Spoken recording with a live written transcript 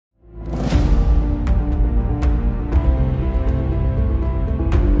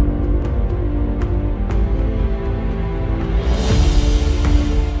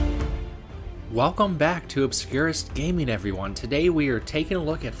Welcome back to Obscurest Gaming, everyone. Today we are taking a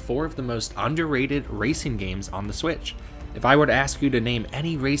look at 4 of the most underrated racing games on the Switch. If I were to ask you to name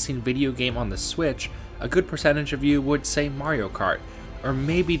any racing video game on the Switch, a good percentage of you would say Mario Kart, or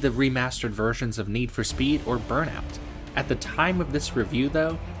maybe the remastered versions of Need for Speed or Burnout. At the time of this review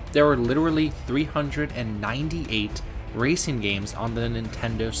though, there were literally 398 racing games on the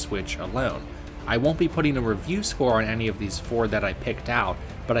Nintendo Switch alone. I won't be putting a review score on any of these 4 that I picked out,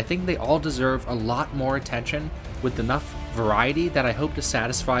 but I think they all deserve a lot more attention with enough variety that I hope to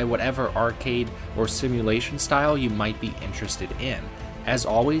satisfy whatever arcade or simulation style you might be interested in. As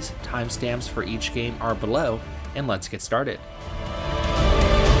always, timestamps for each game are below, and let's get started.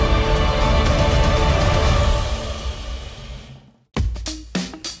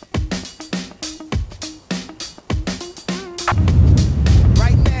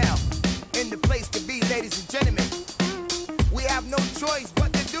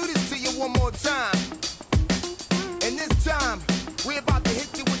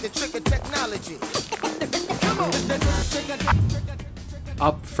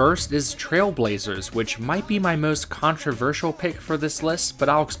 Up first is Trailblazers, which might be my most controversial pick for this list, but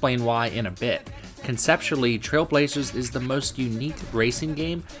I'll explain why in a bit. Conceptually, Trailblazers is the most unique racing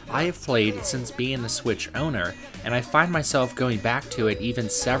game I have played since being a Switch owner, and I find myself going back to it even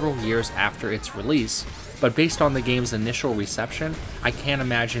several years after its release, but based on the game's initial reception, I can't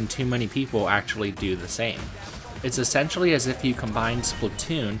imagine too many people actually do the same. It's essentially as if you combined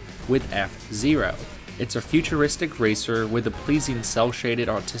Splatoon with F-Zero. It's a futuristic racer with a pleasing cel-shaded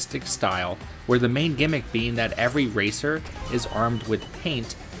artistic style, where the main gimmick being that every racer is armed with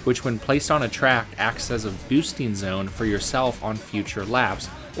paint, which when placed on a track acts as a boosting zone for yourself on future laps,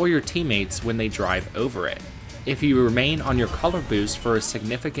 or your teammates when they drive over it. If you remain on your color boost for a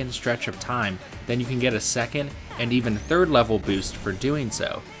significant stretch of time, then you can get a second and even third level boost for doing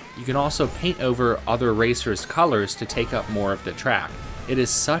so. You can also paint over other racers' colors to take up more of the track. It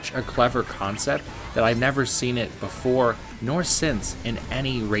is such a clever concept that I've never seen it before nor since in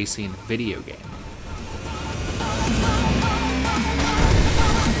any racing video game.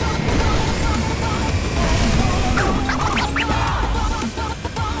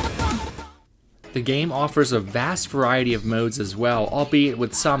 The game offers a vast variety of modes as well, albeit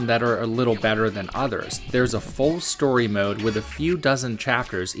with some that are a little better than others. There's a full story mode with a few dozen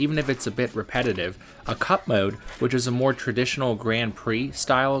chapters, even if it's a bit repetitive, a cup mode, which is a more traditional Grand Prix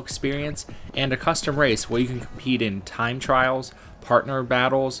style experience, and a custom race where you can compete in time trials, partner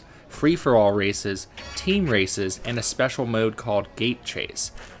battles, free-for-all races, team races, and a special mode called Gate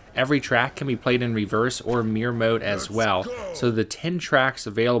Chase. Every track can be played in reverse or mirror mode as well, so the 10 tracks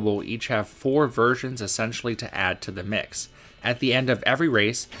available each have 4 versions essentially to add to the mix. At the end of every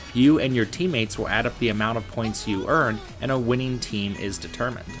race, you and your teammates will add up the amount of points you earned, and a winning team is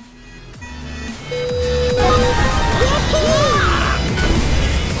determined.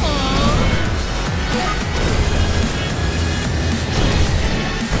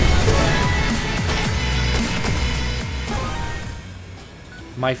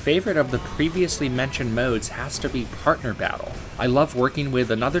 My favorite of the previously mentioned modes has to be Partner Battle. I love working with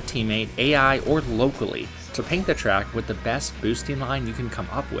another teammate, AI or locally, to paint the track with the best boosting line you can come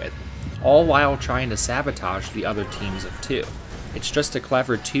up with, all while trying to sabotage the other teams of 2. It's just a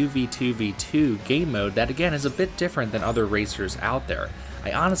clever 2v2v2 game mode that again is a bit different than other racers out there.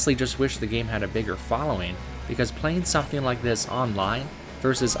 I honestly just wish the game had a bigger following, because playing something like this online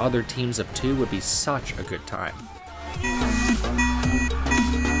versus other teams of 2 would be such a good time.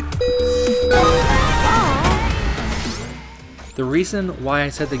 The reason why I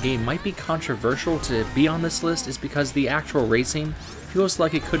said the game might be controversial to be on this list is because the actual racing feels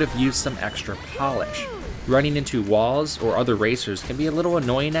like it could have used some extra polish. Running into walls or other racers can be a little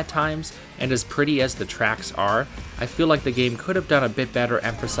annoying at times, and as pretty as the tracks are, I feel like the game could have done a bit better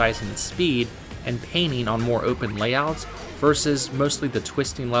emphasizing speed and painting on more open layouts versus mostly the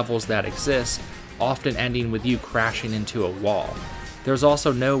twisting levels that exist, often ending with you crashing into a wall. There's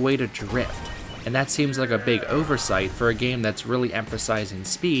also no way to drift, and that seems like a big oversight for a game that's really emphasizing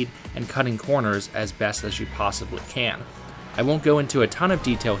speed and cutting corners as best as you possibly can. I won't go into a ton of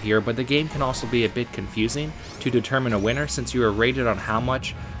detail here, but the game can also be a bit confusing to determine a winner since you are rated on how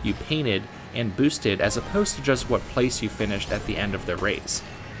much you painted and boosted as opposed to just what place you finished at the end of the race.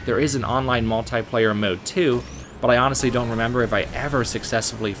 There is an online multiplayer mode too, but I honestly don't remember if I ever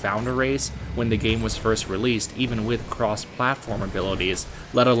successfully found a race when the game was first released, even with cross-platform abilities,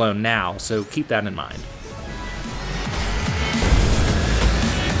 let alone now, so keep that in mind.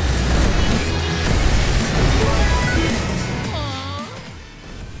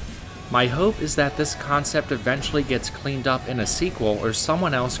 My hope is that this concept eventually gets cleaned up in a sequel or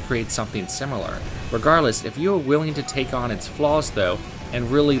someone else creates something similar. Regardless, if you are willing to take on its flaws though,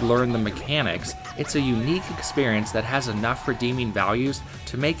 and really learn the mechanics, it's a unique experience that has enough redeeming values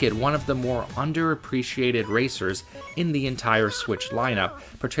to make it one of the more underappreciated racers in the entire Switch lineup,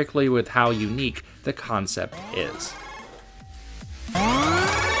 particularly with how unique the concept is.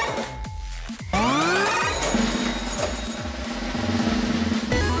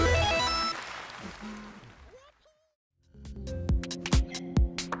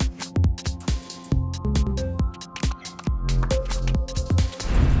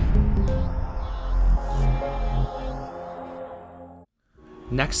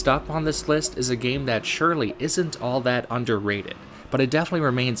 Next up on this list is a game that surely isn't all that underrated, but it definitely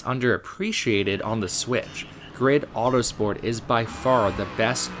remains underappreciated on the Switch. Grid Autosport is by far the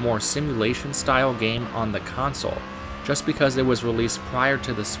best, more simulation-style game on the console. Just because it was released prior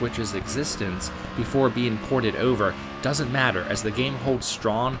to the Switch's existence, before being ported over, doesn't matter, as the game holds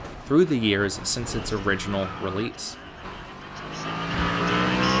strong through the years since its original release.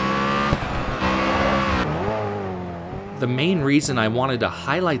 The main reason I wanted to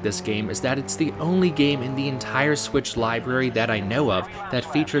highlight this game is that it's the only game in the entire Switch library that I know of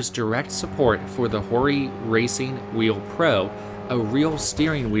that features direct support for the Hotshot Racing Wheel Pro, a real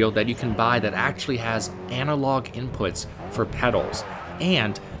steering wheel that you can buy that actually has analog inputs for pedals,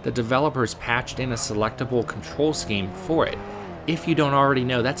 and the developers patched in a selectable control scheme for it. If you don't already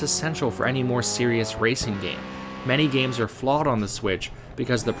know, that's essential for any more serious racing game. Many games are flawed on the Switch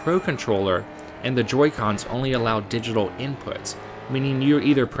because the Pro Controller and the Joy-Cons only allow digital inputs, meaning you're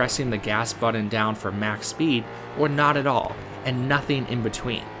either pressing the gas button down for max speed or not at all, and nothing in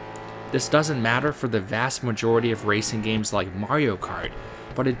between. This doesn't matter for the vast majority of racing games like Mario Kart,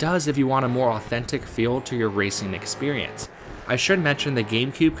 but it does if you want a more authentic feel to your racing experience. I should mention the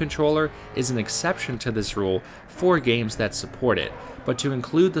GameCube controller is an exception to this rule for games that support it, but to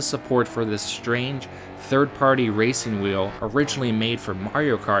include the support for this strange third-party racing wheel originally made for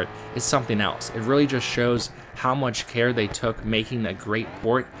Mario Kart is something else. It really just shows how much care they took making a great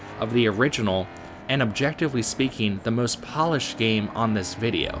port of the original, and objectively speaking, the most polished game on this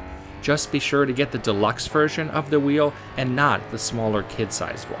video. Just be sure to get the deluxe version of the wheel and not the smaller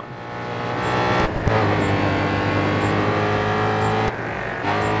kid-sized one.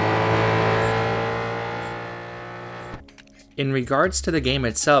 In regards to the game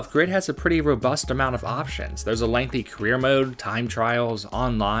itself, Grid has a pretty robust amount of options. There's a lengthy career mode, time trials,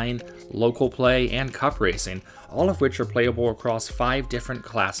 online, local play, and cup racing, all of which are playable across 5 different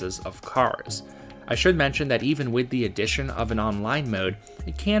classes of cars. I should mention that even with the addition of an online mode,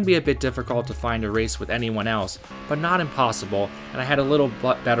 it can be a bit difficult to find a race with anyone else, but not impossible, and I had a little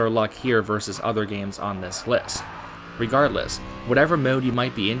better luck here versus other games on this list. Regardless, whatever mode you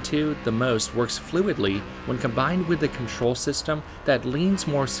might be into the most works fluidly when combined with a control system that leans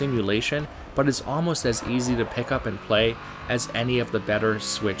more simulation but is almost as easy to pick up and play as any of the better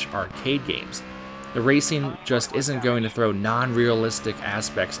Switch arcade games. The racing just isn't going to throw non-realistic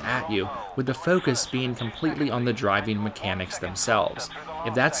aspects at you, with the focus being completely on the driving mechanics themselves.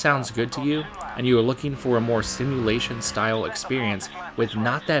 If that sounds good to you, and you are looking for a more simulation-style experience with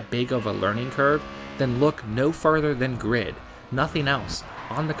not that big of a learning curve, then look no further than Grid. Nothing else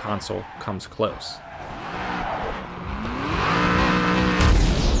on the console comes close.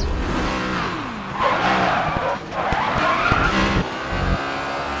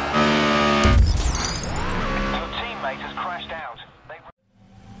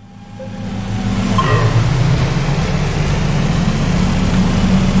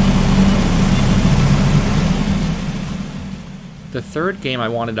 The third game I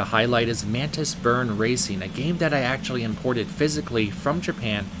wanted to highlight is Mantis Burn Racing, a game that I actually imported physically from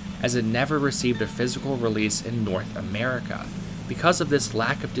Japan as it never received a physical release in North America. Because of this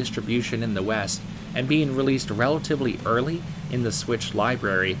lack of distribution in the West, and being released relatively early in the Switch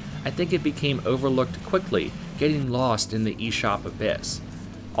library, I think it became overlooked quickly, getting lost in the eShop abyss.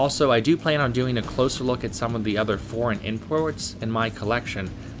 Also, I do plan on doing a closer look at some of the other foreign imports in my collection,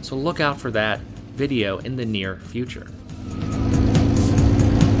 so look out for that video in the near future.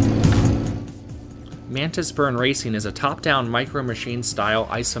 Mantis Burn Racing is a top-down Micro Machine style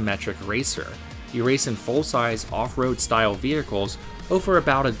isometric racer. You race in full-size off-road style vehicles over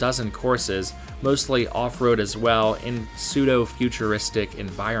about a dozen courses, mostly off-road as well, in pseudo-futuristic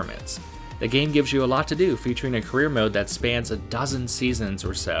environments. The game gives you a lot to do, featuring a career mode that spans a dozen seasons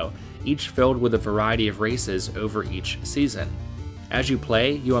or so, each filled with a variety of races over each season. As you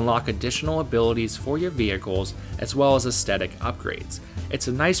play, you unlock additional abilities for your vehicles, as well as aesthetic upgrades. It's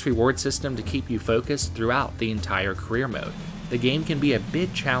a nice reward system to keep you focused throughout the entire career mode. The game can be a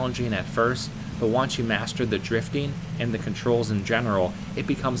bit challenging at first, but once you master the drifting and the controls in general, it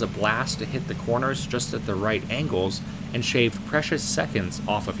becomes a blast to hit the corners just at the right angles and shave precious seconds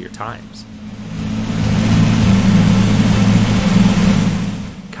off of your times.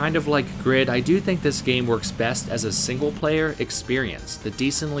 Kind of like Grid, I do think this game works best as a single-player experience. The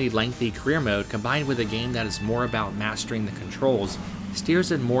decently lengthy career mode combined with a game that is more about mastering the controls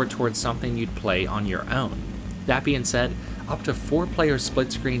steers it more towards something you'd play on your own. That being said, up to 4-player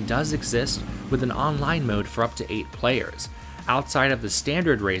split screen does exist with an online mode for up to 8 players. Outside of the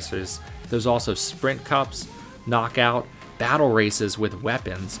standard races, there's also sprint cups, knockout, battle races with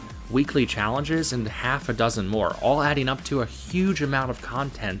weapons, weekly challenges, and half a dozen more, all adding up to a huge amount of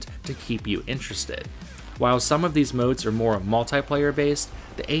content to keep you interested. While some of these modes are more multiplayer based,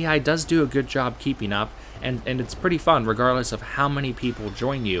 the AI does do a good job keeping up, and it's pretty fun regardless of how many people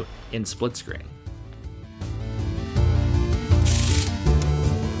join you in split screen.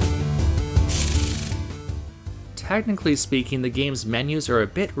 Technically speaking, the game's menus are a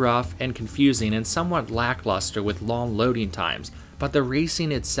bit rough and confusing and somewhat lackluster with long loading times, but the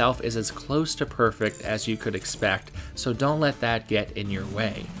racing itself is as close to perfect as you could expect, so don't let that get in your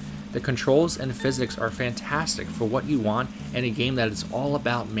way. The controls and physics are fantastic for what you want in a game that is all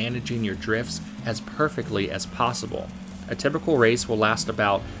about managing your drifts as perfectly as possible. A typical race will last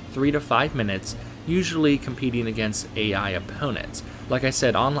about 3 to 5 minutes, usually competing against AI opponents. Like I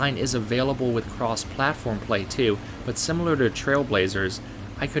said, online is available with cross-platform play too, but similar to Trailblazers,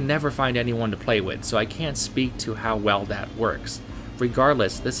 I could never find anyone to play with, so I can't speak to how well that works.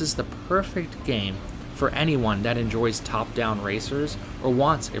 Regardless, this is the perfect game for anyone that enjoys top-down racers or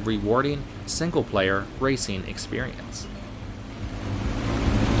wants a rewarding single-player racing experience.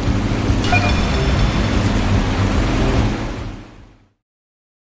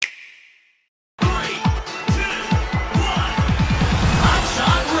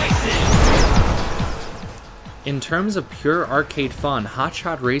 In terms of pure arcade fun,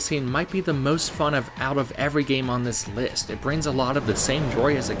 Hotshot Racing might be the most fun out of every game on this list. It brings a lot of the same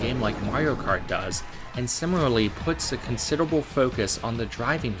joy as a game like Mario Kart does, and similarly puts a considerable focus on the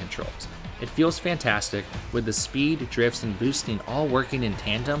driving controls. It feels fantastic, with the speed, drifts, and boosting all working in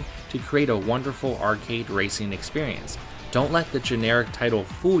tandem to create a wonderful arcade racing experience. Don't let the generic title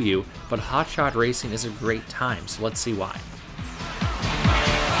fool you, but Hotshot Racing is a great time, so let's see why.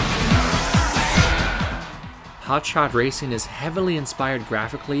 Hotshot Racing is heavily inspired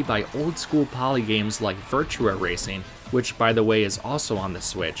graphically by old-school poly games like Virtua Racing, which by the way is also on the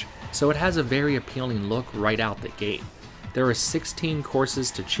Switch, so it has a very appealing look right out the gate. There are 16 courses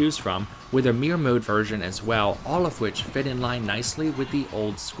to choose from, with a mirror mode version as well, all of which fit in line nicely with the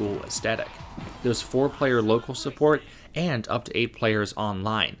old-school aesthetic. There's 4-player local support and up to 8 players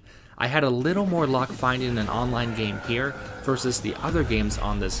online. I had a little more luck finding an online game here versus the other games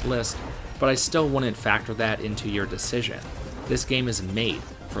on this list, but I still wouldn't factor that into your decision. This game is made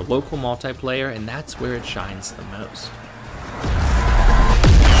for local multiplayer, and that's where it shines the most.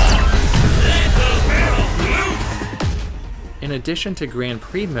 In addition to Grand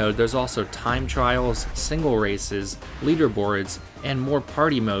Prix mode, there's also time trials, single races, leaderboards, and more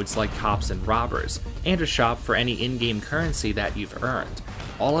party modes like Cops and Robbers, and a shop for any in-game currency that you've earned.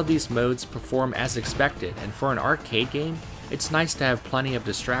 All of these modes perform as expected, and for an arcade game, it's nice to have plenty of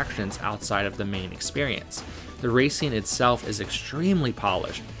distractions outside of the main experience. The racing itself is extremely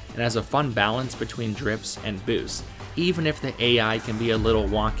polished and has a fun balance between drifts and boosts, even if the AI can be a little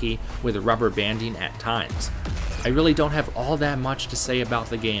wonky with rubber banding at times. I really don't have all that much to say about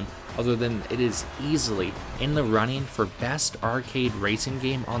the game other than it is easily in the running for best arcade racing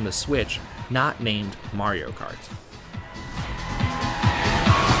game on the Switch, not named Mario Kart.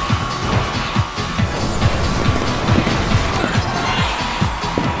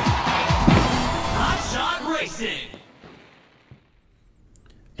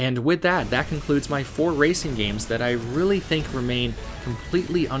 And with that concludes my 4 racing games that I really think remain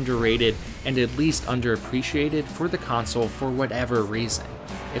completely underrated and at least underappreciated for the console for whatever reason.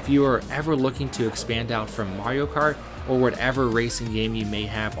 If you are ever looking to expand out from Mario Kart or whatever racing game you may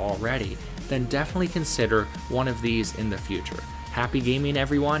have already, then definitely consider one of these in the future. Happy gaming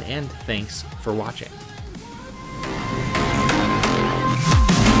everyone, and thanks for watching.